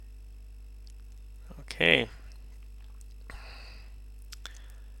Okay,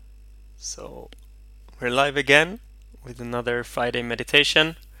 so we're live again with another Friday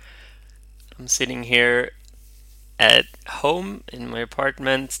meditation. I'm sitting here at home in my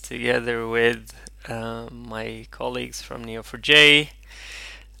apartment together with my colleagues from Neo4j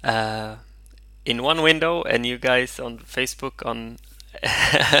uh, in one window, and you guys on Facebook on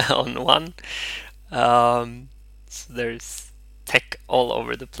on one. So there's tech all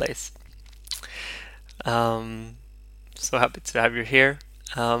over the place. Um, so happy to have you here.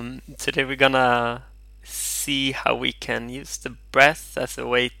 Today we're gonna see how we can use the breath as a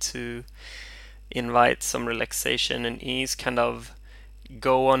way to invite some relaxation and ease, kind of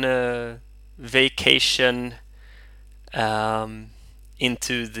go on a vacation um,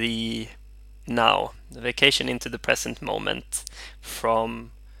 into the now, the vacation into the present moment from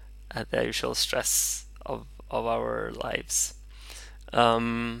the usual stress of our lives.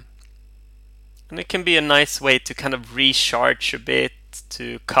 Um, and it can be a nice way to kind of recharge a bit,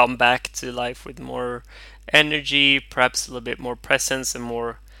 to come back to life with more energy, perhaps a little bit more presence and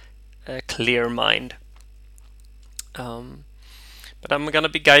more clear mind. Um, but I'm gonna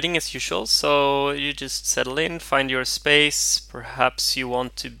be guiding as usual, so you just settle in, find your space. Perhaps you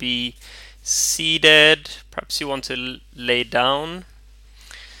want to be seated, perhaps you want to lay down.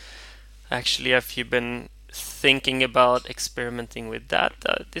 Actually, if you've been thinking about experimenting with that,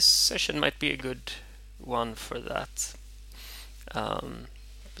 this session might be a good one for that.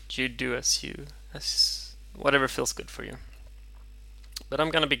 But you do as whatever feels good for you. But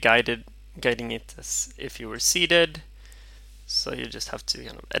I'm gonna be guiding it as if you were seated, so you just have to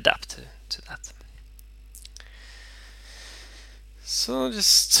kind of adapt to that. So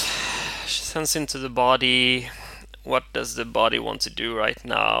just sense into the body. What does the body want to do right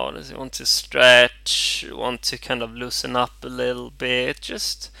now? Does it want to stretch? Want to kind of loosen up a little bit?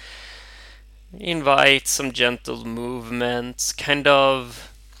 Just invite some gentle movements. Kind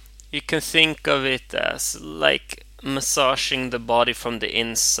of, you can think of it as like massaging the body from the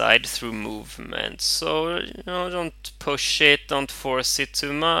inside through movement. So, don't push it, don't force it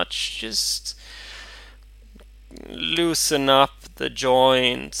too much. Just loosen up the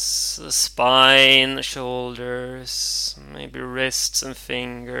joints, the spine, shoulders, maybe wrists and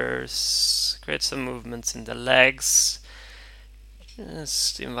fingers. Create some movements in the legs.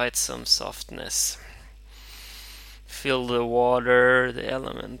 Just invite some softness. Feel the water, the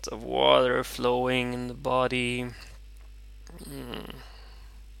element of water flowing in the body.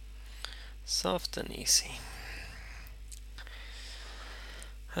 Soft and easy.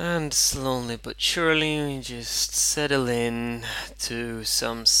 And slowly but surely we just settle in to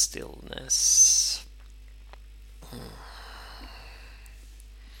some stillness.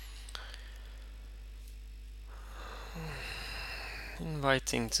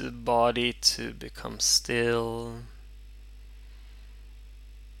 Inviting to the body to become still.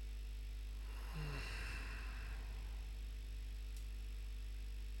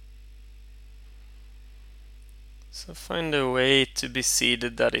 So find a way to be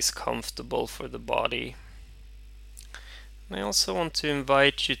seated that is comfortable for the body. And I also want to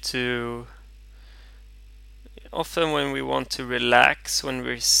invite you to, often when we want to relax, when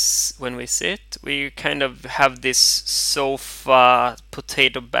we sit, we kind of have this sofa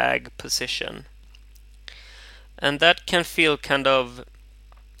potato bag position. And that can feel kind of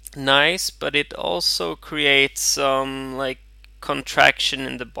nice, but it also creates some like contraction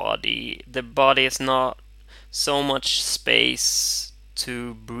in the body. The body is not so much space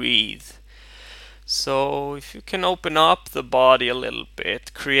to breathe. So if you can open up the body a little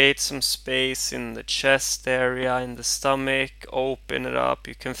bit, create some space in the chest area, in the stomach, open it up.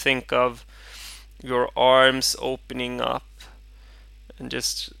 You can think of your arms opening up and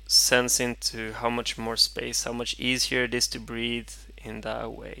just sense into how much more space, how much easier it is to breathe in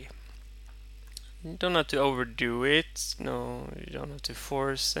that way. You don't have to overdo it. No, you don't have to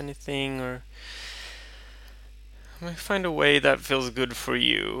force anything, or find a way that feels good for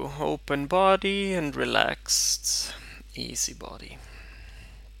you. Open body and relaxed, easy body.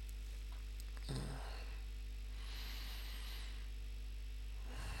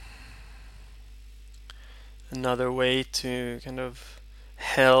 Another way to kind of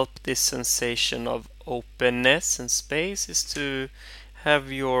help this sensation of openness and space is to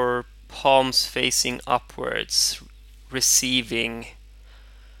have your palms facing upwards, receiving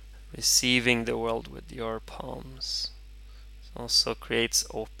the world with your palms. It also creates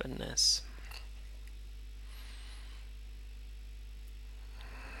openness.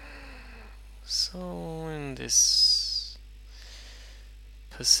 So in this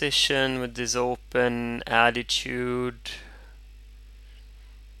position with this open attitude,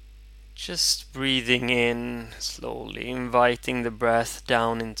 Just breathing in slowly, inviting the breath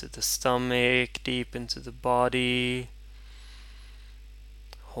down into the stomach, deep into the body,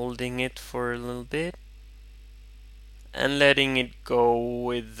 holding it for a little bit, and letting it go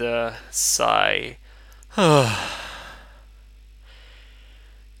with the sigh.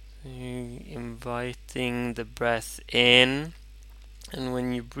 Inviting the breath in, and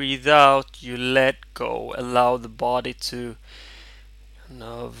when you breathe out, you let go. Allow the body to kind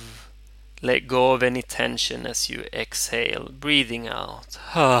of let go of any tension as you exhale, breathing out.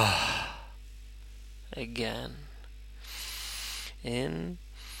 Again. In.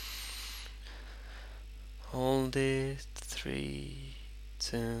 Hold it. 3,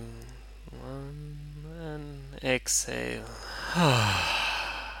 2, 1, and exhale.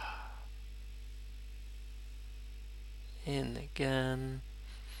 In again.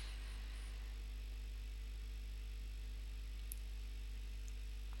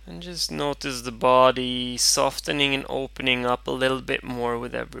 And just notice the body softening and opening up a little bit more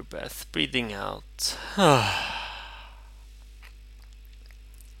with every breath. Breathing out.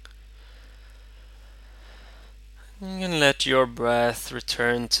 You can let your breath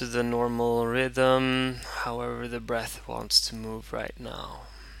return to the normal rhythm, however the breath wants to move right now.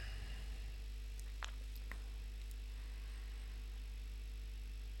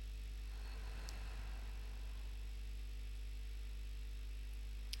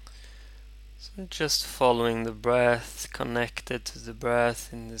 So just following the breath, connected to the breath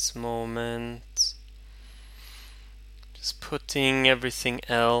in this moment. Just putting everything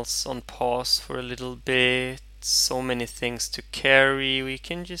else on pause for a little bit. So many things to carry. We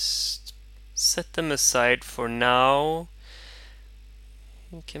can just set them aside for now.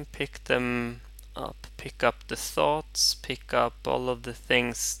 You can pick them up. Pick up the thoughts. Pick up all of the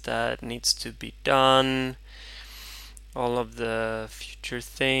things that needs to be done. All of the future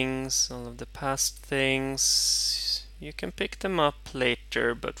things. All of the past things. You can pick them up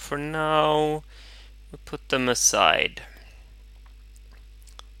later, but for now, we put them aside.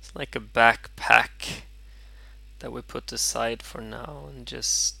 It's like a backpack that we put aside for now and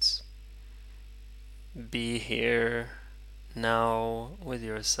just be here now with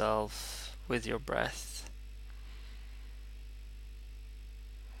yourself, with your breath.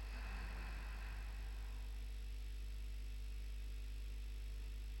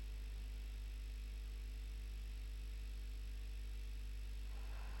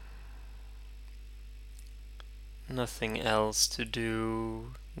 Nothing else to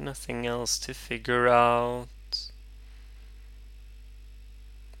do, nothing else to figure out.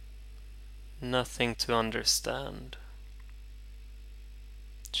 Nothing to understand.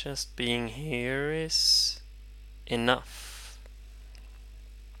 Just being here is enough.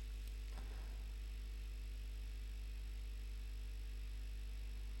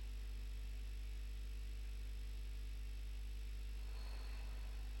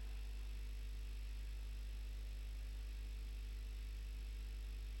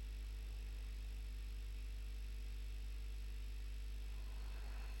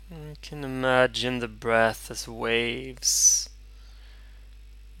 You can imagine the breath as waves.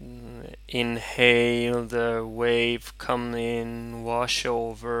 Inhale, the wave come in, wash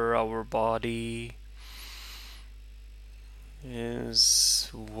over our body. Is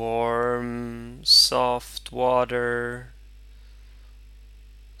warm, soft water.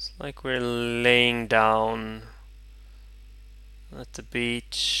 It's like we're laying down at the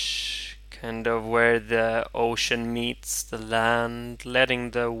beach, kind of where the ocean meets the land,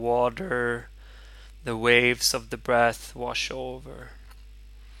 letting the water, the waves of the breath wash over.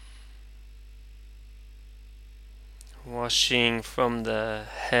 Washing from the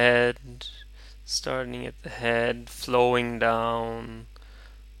head, starting at the head, flowing down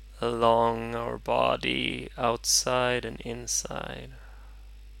along our body, outside and inside.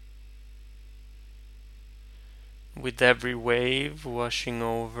 With every wave washing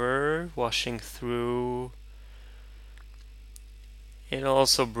over, washing through, it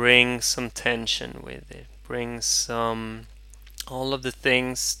also brings some tension with it. Brings some, all of the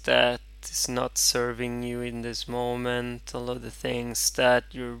things that is not serving you in this moment, all of the things that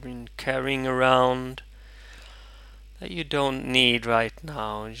you've been carrying around that you don't need right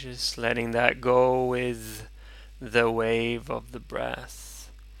now. Just letting that go with the wave of the breath.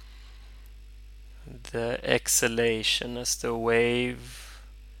 The exhalation as the wave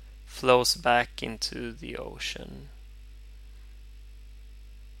flows back into the ocean.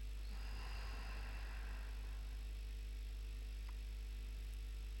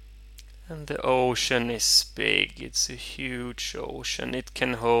 And the ocean is big, it's a huge ocean. It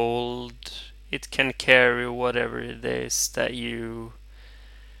can hold, it can carry whatever it is that you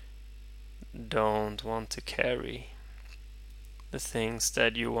don't want to carry, the things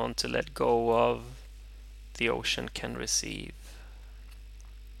that you want to let go of, the ocean can receive.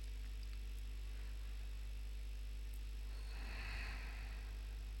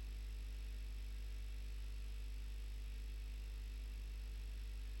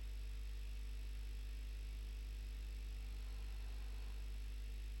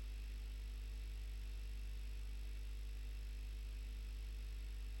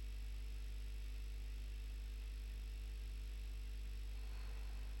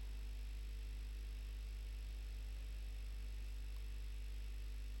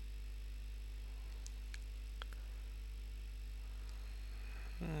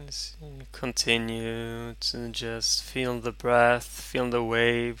 Continue to just feel the breath, feel the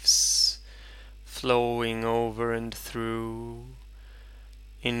waves flowing over and through,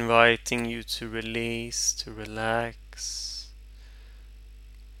 inviting you to release, to relax.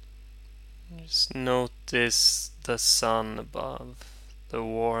 Just notice the sun above, the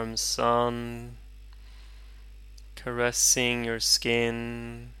warm sun caressing your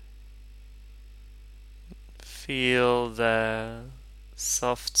skin. Feel the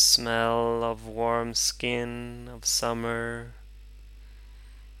soft smell of warm skin, of summer.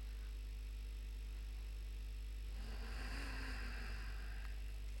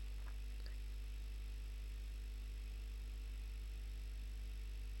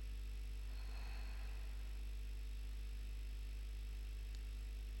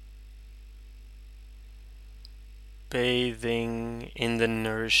 Bathing in the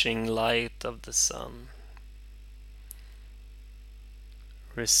nourishing light of the sun.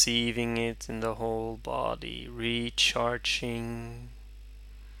 Receiving it in the whole body, recharging.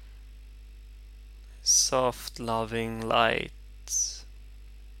 Soft, loving light.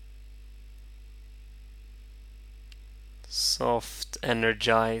 Soft,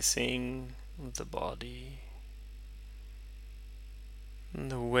 energizing of the body.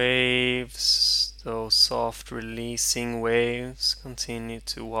 And the waves, those soft releasing waves, continue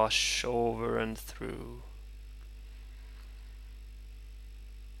to wash over and through.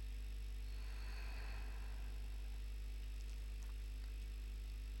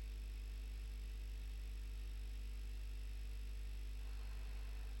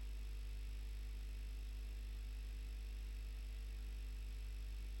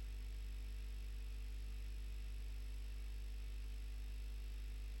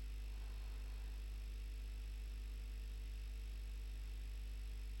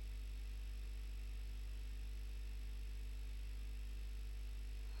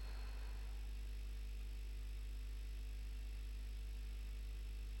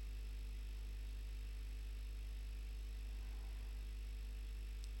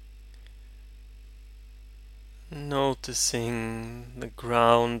 Noticing the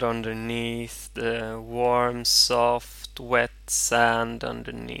ground underneath, the warm, soft, wet sand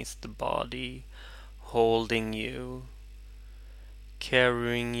underneath the body, holding you,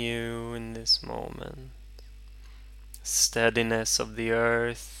 carrying you in this moment. Steadiness of the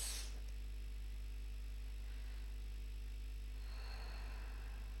earth.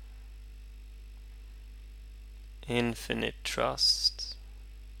 Infinite trust.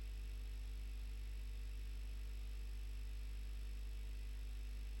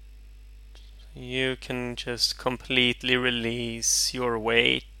 You can just completely release your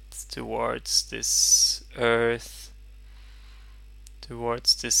weight towards this earth,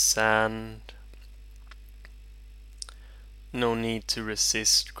 towards this sand. No need to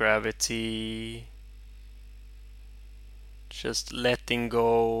resist gravity. Just letting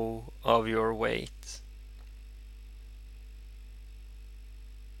go of your weight.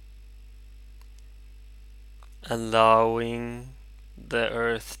 Allowing the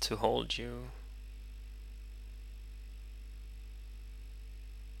earth to hold you.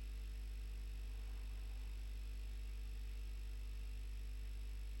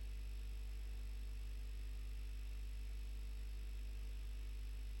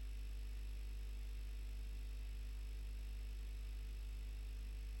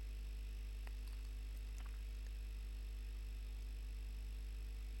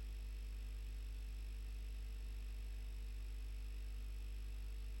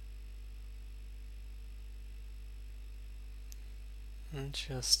 And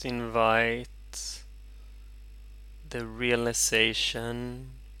just invite the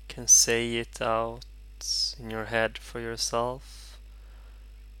realization, you can say it out in your head for yourself.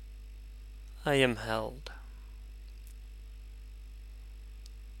 I am held.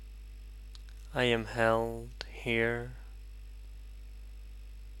 I am held here.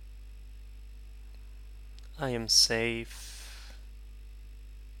 I am safe.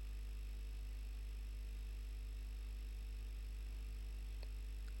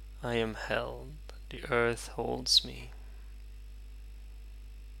 I am held, the earth holds me.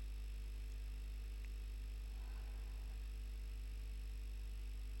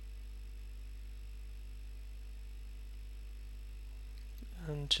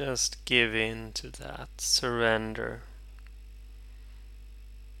 And just give in to that, surrender.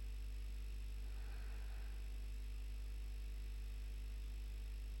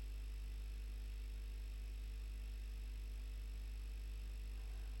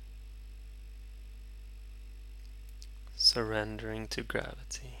 Surrendering to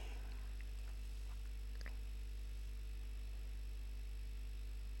gravity.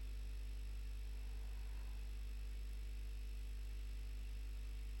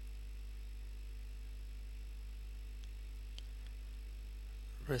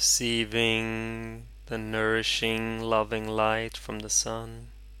 Receiving the nourishing, loving light from the sun.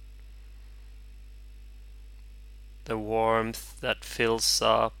 The warmth that fills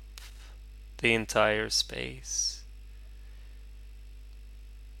up the entire space.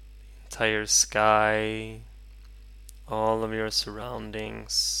 Entire sky, all of your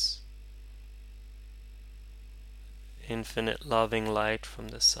surroundings, infinite loving light from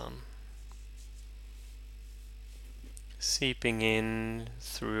the sun, seeping in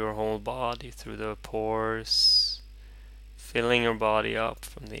through your whole body, through the pores, filling your body up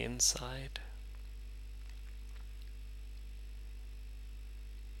from the inside.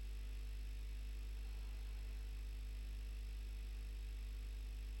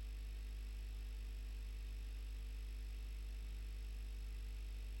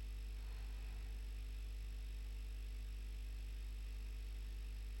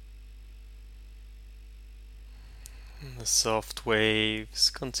 The soft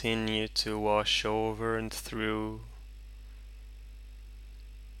waves continue to wash over and through,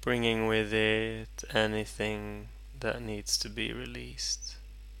 bringing with it anything that needs to be released.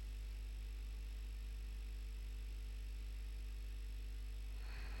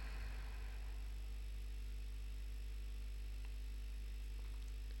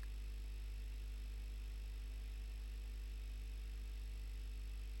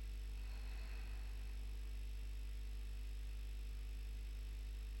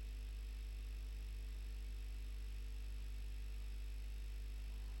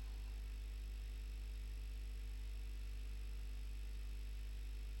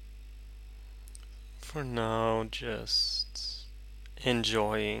 For now, just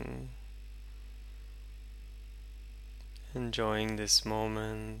enjoying this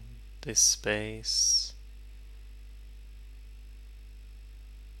moment, this space.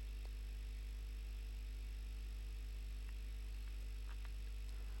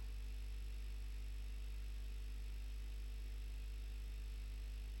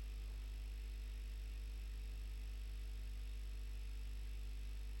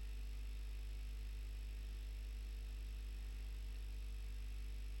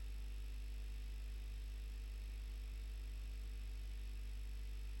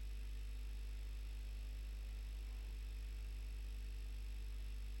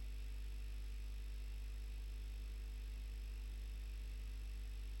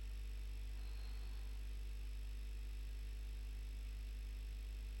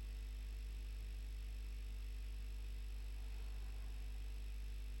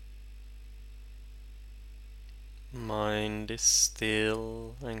 Mind is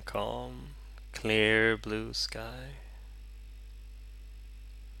still and calm, clear blue sky.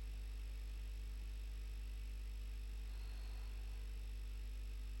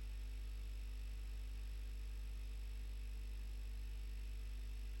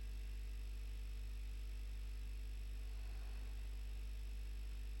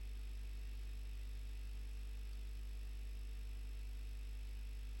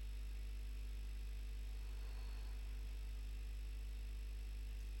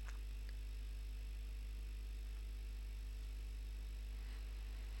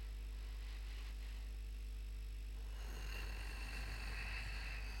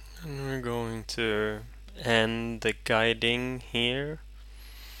 And we're going to end the guiding here,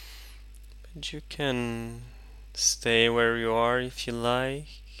 but you can stay where you are if you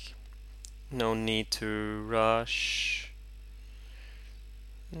like. No need to rush.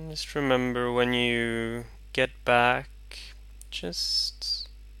 And just remember, when you get back, just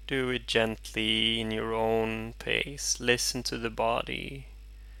do it gently in your own pace. Listen to the body.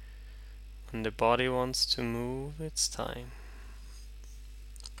 When the body wants to move, it's time.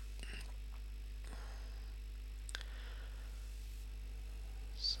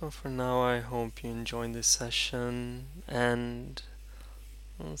 So for now, I hope you enjoyed this session, and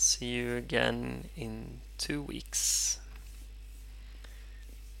I'll see you again in 2 weeks.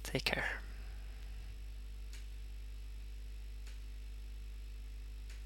 Take care.